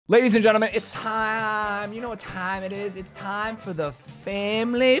Ladies and gentlemen, it's time. You know what time it is. It's time for the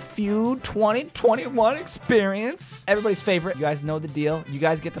Family Feud 2021 experience. Everybody's favorite. You guys know the deal. You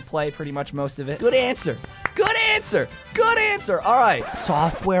guys get to play pretty much most of it. Good answer. Good answer. Good answer. All right.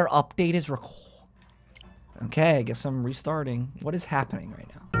 Software update is recorded. Okay, I guess I'm restarting. What is happening right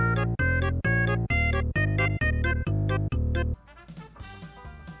now?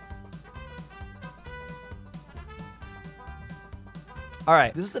 All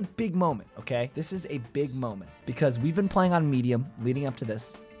right, this is a big moment, okay? This is a big moment because we've been playing on medium leading up to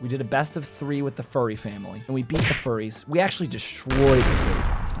this. We did a best of 3 with the furry family and we beat the furries. We actually destroyed the furries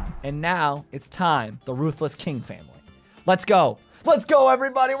last time. And now it's time, the Ruthless King family. Let's go. Let's go,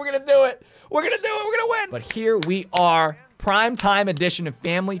 everybody. We're gonna do it. We're gonna do it. We're gonna win. But here we are, prime time edition of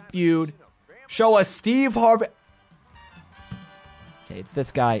Family Feud. Show us Steve Harvey. Okay, it's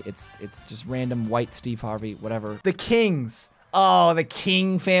this guy. It's just random white Steve Harvey, whatever. The Kings. Oh, the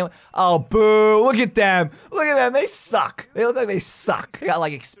King family. Oh, boo. Look at them. Look at them. They suck. They look like they suck. They got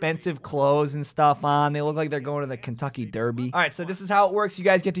like expensive clothes and stuff on. They look like they're going to the Kentucky Derby. All right, so this is how it works. You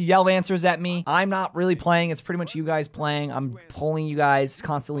guys get to yell answers at me. I'm not really playing. It's pretty much you guys playing. I'm polling you guys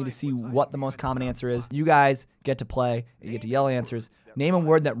constantly to see what the most common answer is. You guys get to play. You get to yell answers. Name a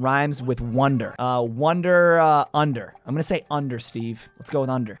word that rhymes with wonder. Under. I'm going to say under, Steve. Let's go with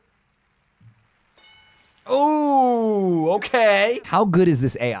under. Ooh, okay. How good is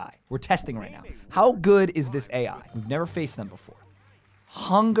this AI? We're testing right now. How good is this AI? We've never faced them before.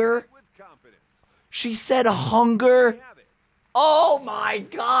 Hunger? She said hunger? Oh my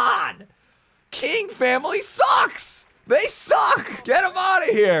God. King family sucks. They suck. Get them out of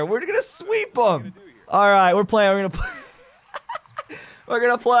here. We're gonna sweep them. All right, we're playing. We're gonna play. We're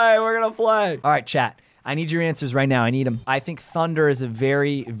gonna play. We're gonna play. All right, chat. I need your answers right now. I need them. I think thunder is a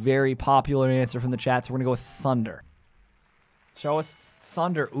very, very popular answer from the chat, so we're gonna go with thunder. Show us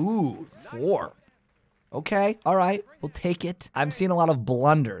thunder. Ooh, 4. Okay, all right, we'll take it. I'm seeing a lot of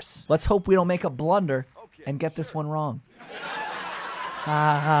blunders. Let's hope we don't make a blunder and get this one wrong.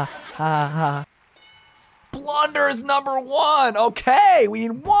 Ha, ha, ha, ha. Blunder is number 1. Okay, we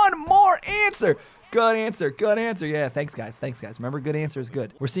need one more answer. Good answer, good answer. Yeah, thanks guys, thanks guys. Remember, good answer is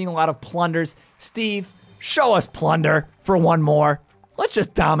good. We're seeing a lot of plunders. Steve, show us plunder for one more. Let's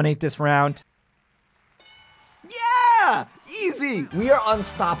just dominate this round. Yeah, easy. We are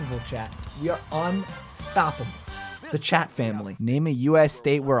unstoppable, chat. We are unstoppable. The chat family. Name a US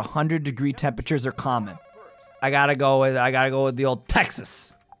state where 100-degree temperatures are common. I gotta go with the old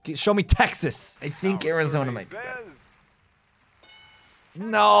Texas. Show me Texas. I think Arizona might be better.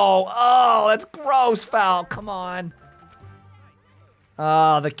 No, oh, that's gross, Falc, come on.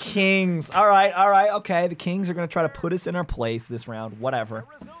 Oh, the Kings. All right, okay. The Kings are gonna try to put us in our place this round, whatever.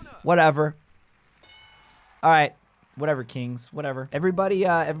 Whatever. All right, whatever, Kings, whatever. Everybody be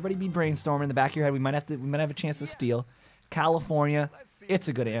brainstorming in the back of your head. We might have a chance to steal. California, it's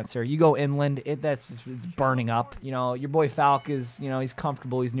a good answer. You go inland, it's burning up. You know, your boy Falc is, you know, he's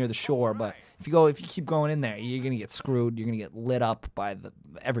comfortable, he's near the shore, but if you keep going in there, you're gonna get screwed. You're gonna get lit up by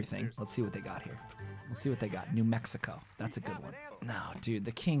everything. Let's see what they got here. Let's see what they got. New Mexico. That's a good one. No, dude,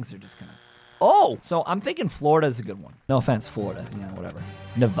 the Kings are just gonna. Oh, so I'm thinking Florida's a good one. No offense, Florida. You know, whatever.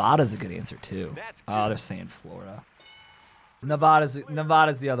 Nevada's a good answer too. Oh, they're saying Florida. Nevada's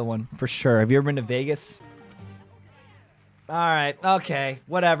the other one for sure. Have you ever been to Vegas? All right, okay,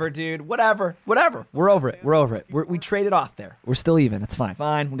 whatever, dude, whatever. We're over it, we traded off there. We're still even, it's fine.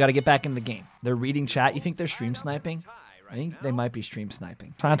 Fine, we gotta get back in the game. They're reading chat. You think they're stream sniping? I think they might be stream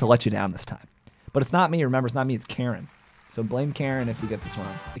sniping. Try not to let you down this time. But it's not me, remember, it's not me, it's Karen. So blame Karen if we get this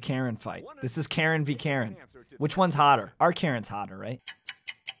wrong. The Karen fight. This is Karen v. Karen. Which one's hotter? Our Karen's hotter, right?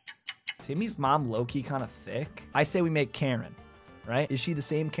 Timmy's mom low-key kind of thick. I say we make Karen. Right? Is she the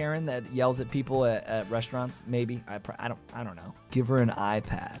same Karen that yells at people at restaurants? Maybe. I don't know. Give her an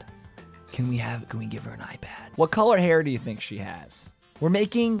iPad. Can we give her an iPad? What color hair do you think she has? We're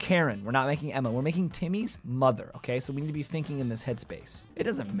making Karen. We're not making Emma. We're making Timmy's mother, okay? So we need to be thinking in this headspace. It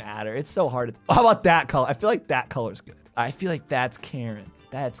doesn't matter. It's so hard. How about that color? I feel like that color's good. I feel like that's Karen.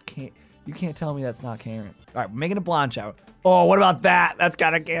 You can't tell me that's not Karen. All right, we're making a blonde shower. Oh, what about that? That's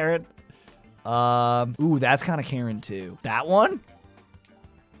kind of Karen. Ooh, that's kind of Karen too. That one?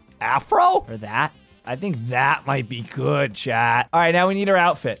 Afro? Or that? I think that might be good, chat. All right, now we need her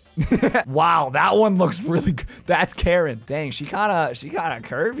outfit. Wow, that one looks really good. That's Karen. Dang, she kind of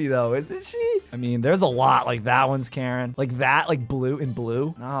curvy though, isn't she? I mean, there's a lot. Like that one's Karen. Like that, like blue and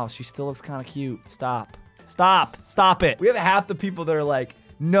blue. Oh, she still looks kind of cute. Stop it. We have half the people that are like,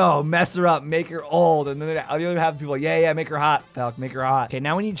 no, mess her up, make her old. And then the other half the people like, yeah, make her hot. Falc, make her hot. Okay,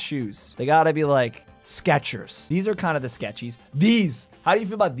 now we need shoes. They gotta be like Skechers. These are kind of the sketchies. These How do you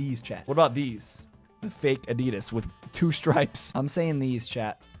feel about these, chat? What about these? The fake Adidas with 2 stripes. I'm saying these,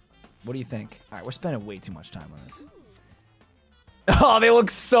 chat. What do you think? All right, we're spending way too much time on this. Oh, they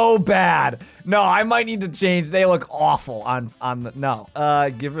look so bad. No, I might need to change. They look awful on the, no.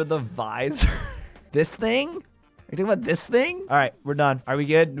 Give her the visor. This thing? Are you talking about this thing? All right, we're done. Are we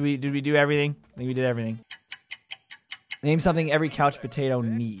good? Did we do everything? I think we did everything. Name something every couch potato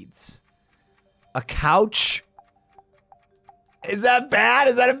needs. A couch? Is that bad?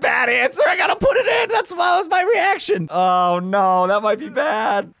 Is that a bad answer? I gotta put it in. That was my reaction. Oh no, that might be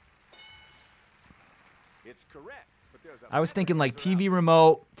bad. It's correct. I was thinking like TV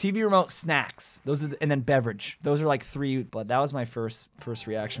remote, snacks. Those are and then beverage. Those are like 3, but that was my first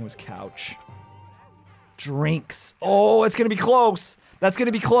reaction was couch. Drinks. Oh, it's gonna be close. That's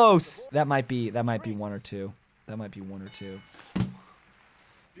gonna be close. That might be 1 or 2. That might be 1 or 2.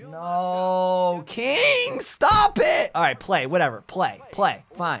 No, King, stop it. All right, play, whatever, play,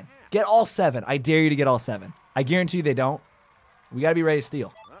 fine. Get all 7. I dare you to get all 7. I guarantee you they don't. We gotta be ready to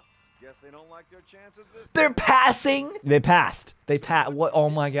steal. Guess they don't like their chances this time. They're passing. They passed. What?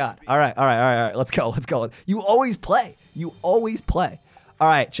 Oh my God. All right. Let's go. You always play. All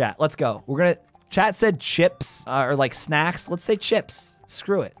right, chat. Let's go. Chat said chips or like snacks. Let's say chips.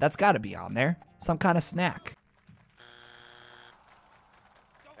 Screw it. That's got to be on there. Some kind of snack.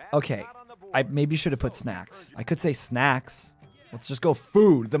 Okay. I maybe should have put snacks. I could say snacks. Let's just go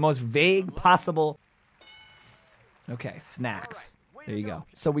food. The most vague possible. Okay, snacks. There you go.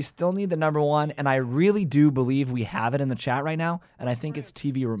 So we still need the number 1, and I really do believe we have it in the chat right now, and I think it's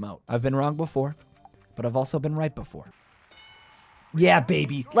TV remote. I've been wrong before, but I've also been right before. Yeah,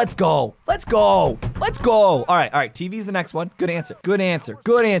 baby. Let's go. All right. TV's the next one. Good answer,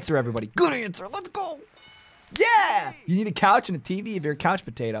 everybody. Good answer. Let's go. Yeah! You need a couch and a TV if you're a couch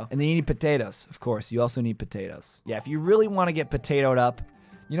potato. And then you need potatoes, of course. You also need potatoes. Yeah, if you really want to get potatoed up,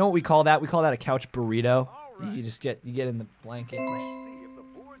 you know what we call that? We call that a couch burrito. You get in the blanket.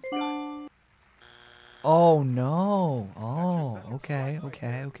 Oh no. Oh, okay.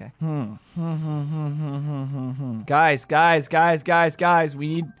 Guys, we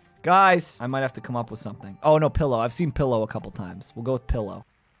need I might have to come up with something. Oh no, pillow. I've seen pillow a couple times. We'll go with pillow.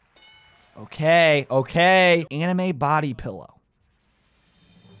 Okay. Anime body pillow.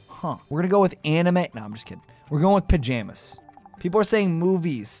 Huh. We're gonna go with anime. No, I'm just kidding. We're going with pajamas. People are saying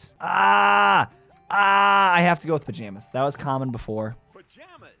movies. I have to go with pajamas. That was common before.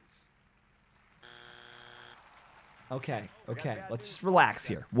 Pajamas. Okay. Let's just relax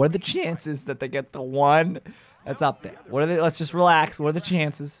here. What are the chances that they get the 1 that's up there? Let's just relax. What are the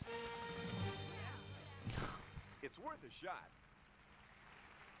chances? It's worth a shot.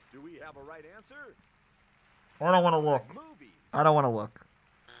 Do we have a right answer? I don't want to look. Movies.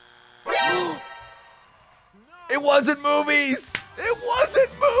 It wasn't movies.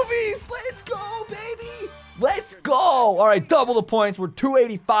 Let's go, baby. Let's go. All right, double the points. We're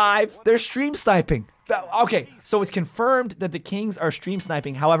 285. They're stream sniping. Okay, so it's confirmed that the Kings are stream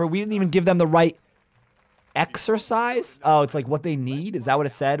sniping. However, we didn't even give them the right exercise. Oh, it's like what they need. Is that what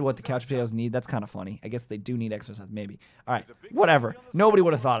it said? What the couch potatoes need? That's kind of funny. I guess they do need exercise, maybe. All right, whatever. Nobody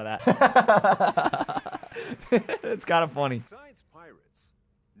would have thought of that. It's kind of funny. Besides pirates,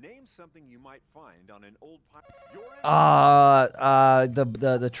 name something you might find on an old pirate.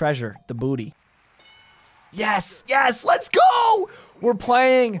 The treasure, the booty. Yes, let's go. We're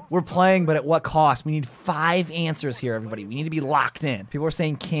playing, but at what cost? We need 5 answers here, everybody. We need to be locked in. People are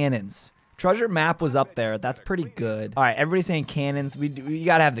saying cannons. Treasure map was up there. That's pretty good. All right, everybody's saying cannons. We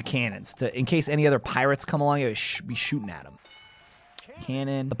gotta have the cannons in case any other pirates come along. You be shooting at them.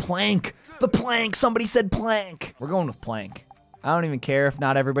 Cannon. The plank. Somebody said plank. We're going with plank. I don't even care if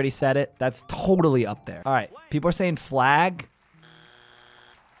not everybody said it. That's totally up there. All right, people are saying flag.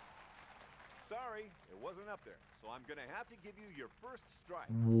 Sorry, it wasn't up there. So I'm gonna have to give you your first strike.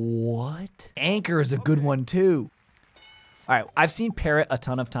 What? Anchor is a good one too. All right, I've seen parrot a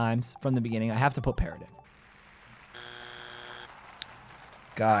ton of times from the beginning. I have to put parrot in.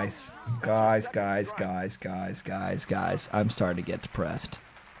 Guys. I'm starting to get depressed.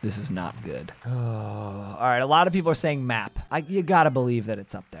 This is not good. Oh, all right, a lot of people are saying map. You gotta believe that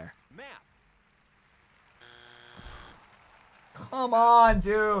it's up there. Map. Come on,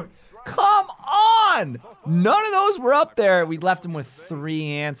 dude. Come on! None of those were up there. We left them with 3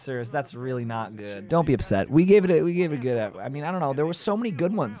 answers. That's really not good. Don't be upset. We gave it a good. I mean, I don't know. There were so many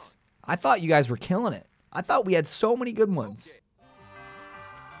good ones. I thought you guys were killing it. I thought we had so many good ones.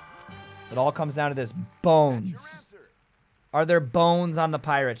 It all comes down to this: bones. Are there bones on the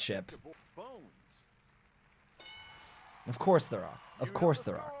pirate ship? Bones. Of course there are. Of course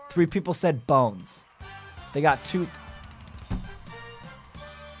there are. 3 people said bones. They got 2.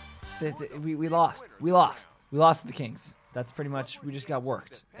 We lost. We lost. We lost to the Kings. That's pretty much, we just got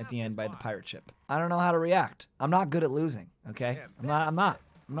worked at the end by the pirate ship. I don't know how to react. I'm not good at losing, okay? I'm not.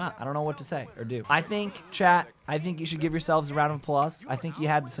 I don't know what to say or do. I think, chat, I think you should give yourselves a round of applause. I think you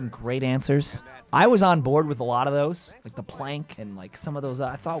had some great answers. I was on board with a lot of those, like the plank and like some of those.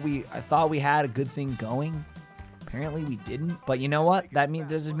 I thought we had a good thing going. Apparently we didn't, but you know what? That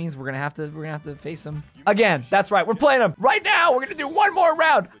just means we're gonna have to face them again. That's right. We're playing them right now. We're gonna do one more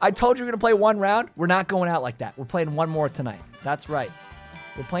round. I told you we're gonna play one round. We're not going out like that. We're playing one more tonight. That's right.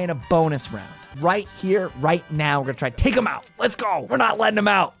 We're playing a bonus round right here, right now. We're gonna try to take them out. Let's go. We're not letting them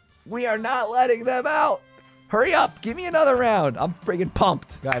out. We are not letting them out. Hurry up. Give me another round. I'm friggin'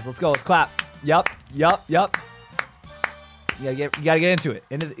 pumped, guys. Let's go. Let's clap. Yup. You gotta get into it.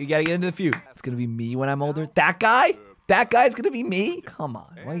 You gotta get into the feud. It's gonna be me when I'm older. That guy's gonna be me? Come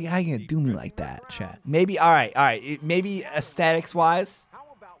on. How you gonna do me like that, chat? Maybe, all right. Maybe aesthetics-wise.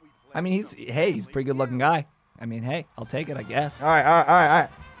 I mean, he's a pretty good-looking guy. I mean, hey, I'll take it, I guess. All right.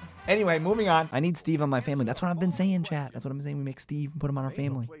 Anyway, moving on. I need Steve on my family. That's what I've been saying, chat. That's what I'm saying. We make Steve and put him on our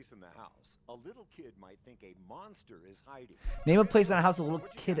family. Name a place in the house a little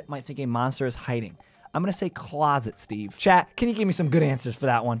kid might think a monster is hiding. I'm gonna say closet, Steve. Chat, can you give me some good answers for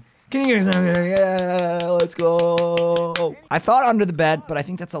that one? Can you give me some good? Yeah, let's go. I thought under the bed, but I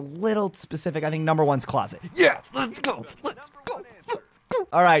think that's a little specific. I think number one's closet. Yeah, let's go.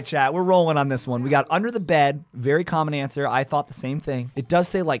 All right, chat, we're rolling on this one. We got under the bed, very common answer. I thought the same thing. It does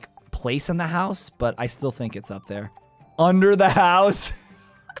say like place in the house, but I still think it's up there. Under the house.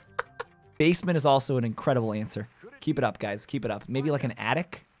 Basement is also an incredible answer. Keep it up, guys. Keep it up. Maybe like an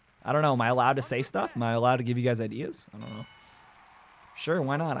attic. I don't know. Am I allowed to say stuff? Am I allowed to give you guys ideas? I don't know. Sure,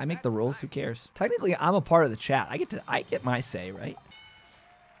 why not? I make the rules. Who cares? Technically, I'm a part of the chat. I get my say, right?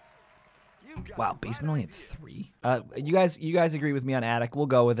 Wow, basement only had 3. You guys agree with me on attic? We'll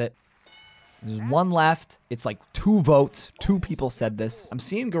go with it. There's one left. It's like 2 votes. 2 people said this. I'm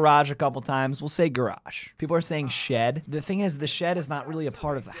seeing garage a couple times. We'll say garage. People are saying shed. The thing is, the shed is not really a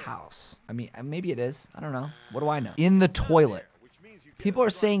part of the house. I mean, maybe it is. I don't know. What do I know? In the toilet. People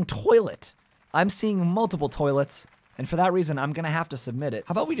are saying toilet. I'm seeing multiple toilets, and for that reason, I'm gonna have to submit it.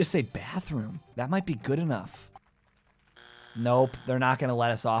 How about we just say bathroom? That might be good enough. Nope, they're not gonna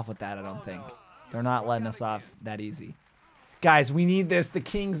let us off with that, I don't think. They're not letting us off that easy. Guys, we need this. The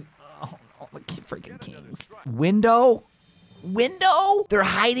Kings, oh, the freaking Kings. Window? Window? They're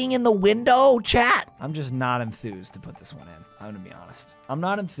hiding in the window, chat. I'm just not enthused to put this one in. I'm gonna be honest. I'm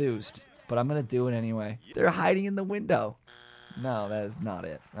not enthused, but I'm gonna do it anyway. They're hiding in the window. No, that is not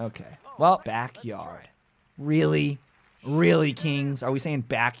it. Okay. Well, backyard. Really? Really, Kings? Are we saying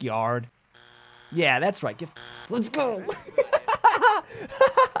backyard? Yeah, that's right. Let's go.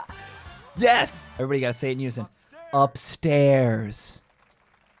 Yes. Everybody got to say it in unison. Upstairs.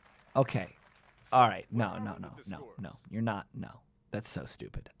 Okay. All right. No. You're not. No. That's so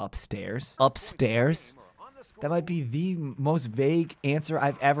stupid. Upstairs? Upstairs? That might be the most vague answer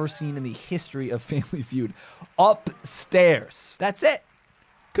I've ever seen in the history of Family Feud. Upstairs. That's it.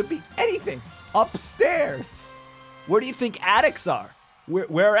 Could be anything. Upstairs. Where do you think attics are?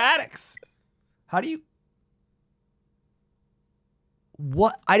 Where are attics? How do you...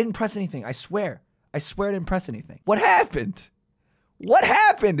 What? I didn't press anything. I swear. I swear I didn't press anything. What happened? What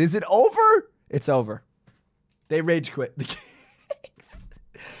happened? Is it over? It's over. They rage quit.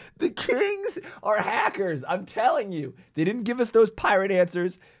 The Kings are hackers. I'm telling you. They didn't give us those pirate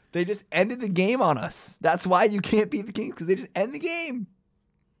answers. They just ended the game on us. That's why you can't beat the Kings, because they just end the game.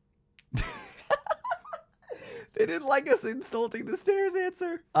 They didn't like us insulting the stairs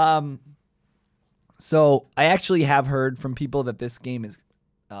answer. So I actually have heard from people that this game is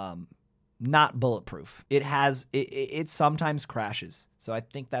not bulletproof. It sometimes crashes. So I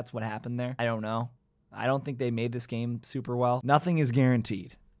think that's what happened there. I don't know. I don't think they made this game super well. Nothing is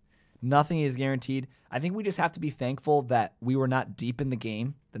guaranteed. Nothing is guaranteed. I think we just have to be thankful that we were not deep in the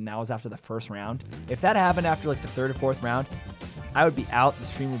game, that that was after the first round. If that happened after like the 3rd or 4th round, I would be out, the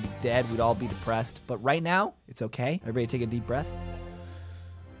stream would be dead, we'd all be depressed. But right now, it's okay. Everybody take a deep breath.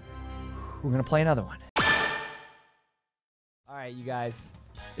 We're gonna play another one. All right, you guys,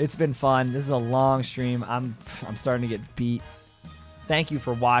 it's been fun. This is a long stream. I'm starting to get beat. Thank you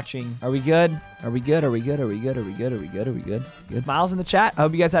for watching. Are we good? Are we good? Are we good? Are we good? Are we good? Are we good? Are we good? Good. Miles in the chat. I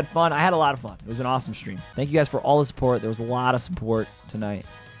hope you guys had fun. I had a lot of fun. It was an awesome stream. Thank you guys for all the support. There was a lot of support tonight.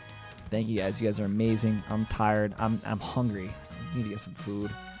 Thank you guys. You guys are amazing. I'm tired. I'm hungry. I need to get some food.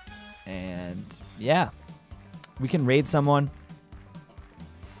 And yeah, we can raid someone.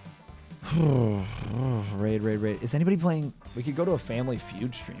 Raid. Is anybody playing? We could go to a Family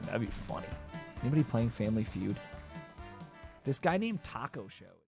Feud stream. That'd be funny. Anybody playing Family Feud? This guy named Taco Show.